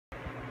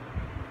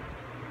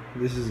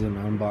This is an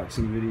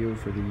unboxing video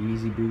for the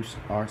Yeezy Boost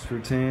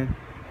Oxford 10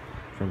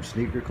 from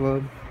Sneaker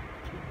Club.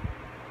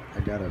 I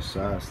got a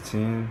size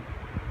 10,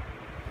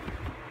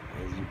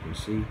 as you can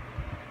see.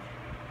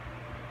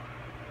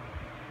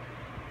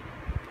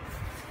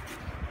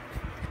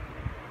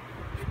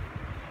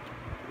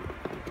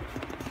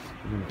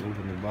 I'm gonna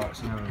open the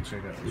box now and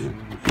check out the shoes.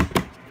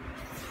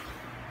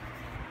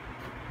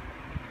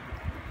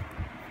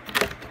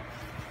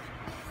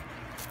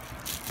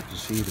 You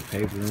see the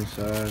paper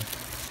inside,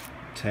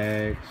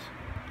 tags,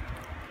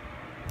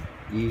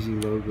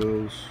 Yeezy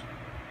logos,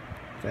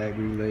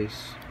 factory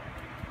lace,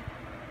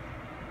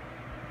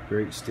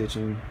 great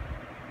stitching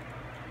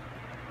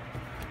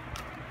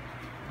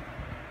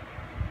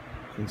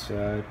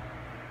inside.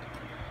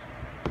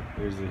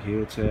 There's the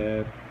heel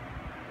tab,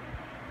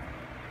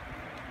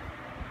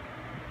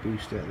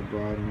 Boost at the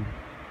bottom.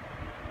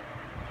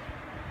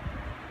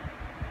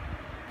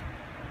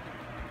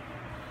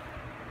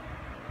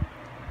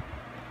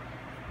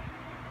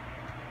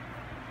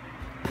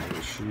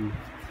 Shoe,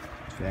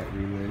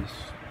 factory lace,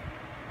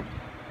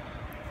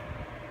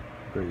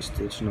 great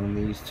stitching on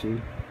these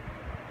two.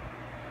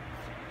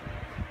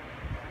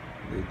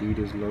 The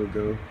Adidas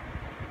logo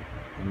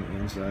on the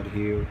inside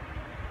heel.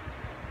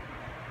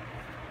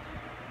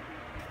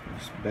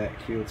 This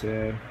back heel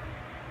tab,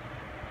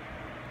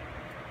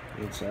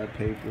 inside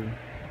paper.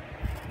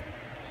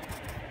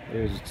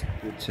 There's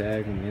the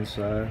tag on the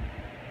inside.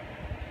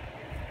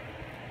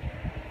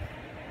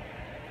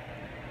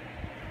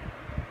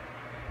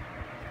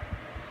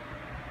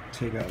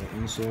 Take out the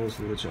insoles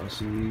to let y'all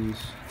see these.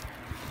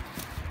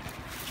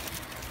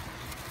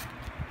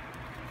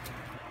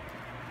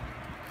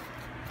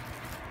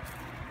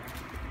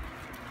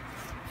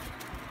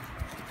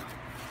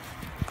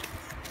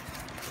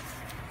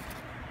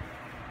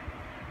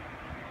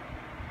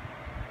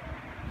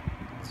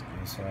 That's the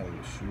inside of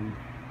the shoe.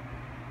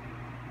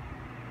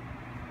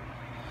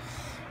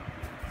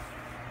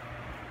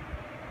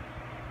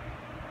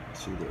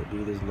 See the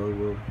Adidas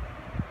logo.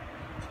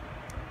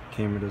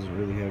 Camera doesn't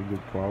really have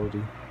good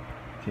quality.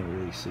 Can't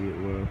really see it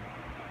well.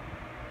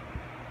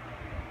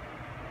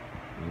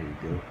 There you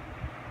go.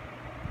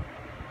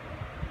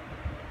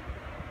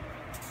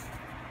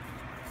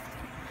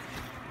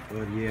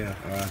 But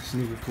yeah,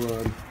 Sneaker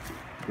Club,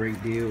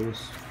 great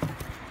deals.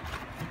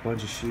 A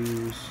bunch of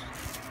shoes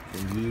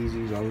from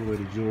Yeezys all the way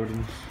to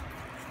Jordans.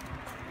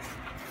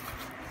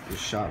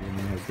 Just shop when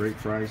they have great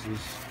prices.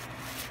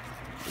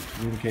 They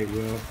communicate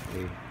well.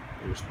 They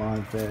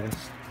respond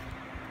fast.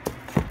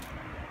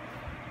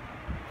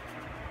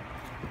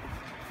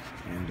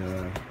 And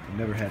I've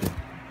never had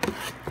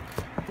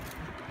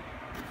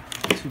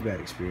a too bad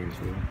experience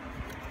with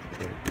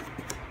them.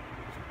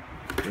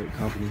 Great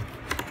company.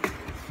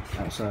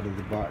 Outside of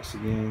the box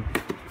again.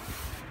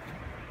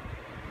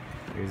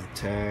 There's the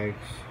tags.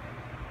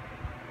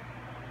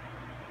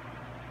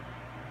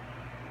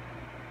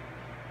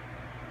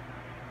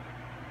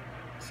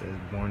 It says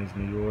born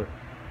in New York.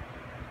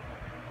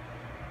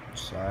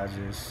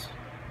 Sizes,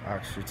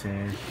 Oxford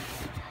 10.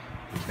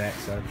 The back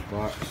side of the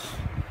box.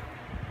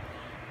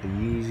 The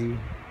Yeezy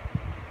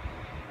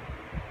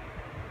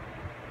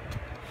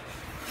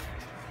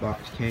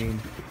box came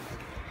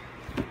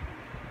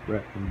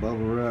wrapped in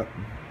bubble wrap,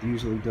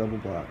 usually double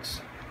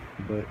box,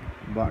 but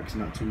the box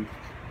not too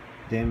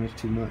damaged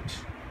too much.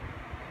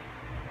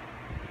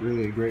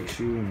 Really a great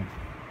shoe and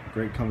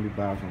great company to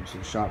buy from, so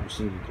shop with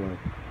Sneaker Club.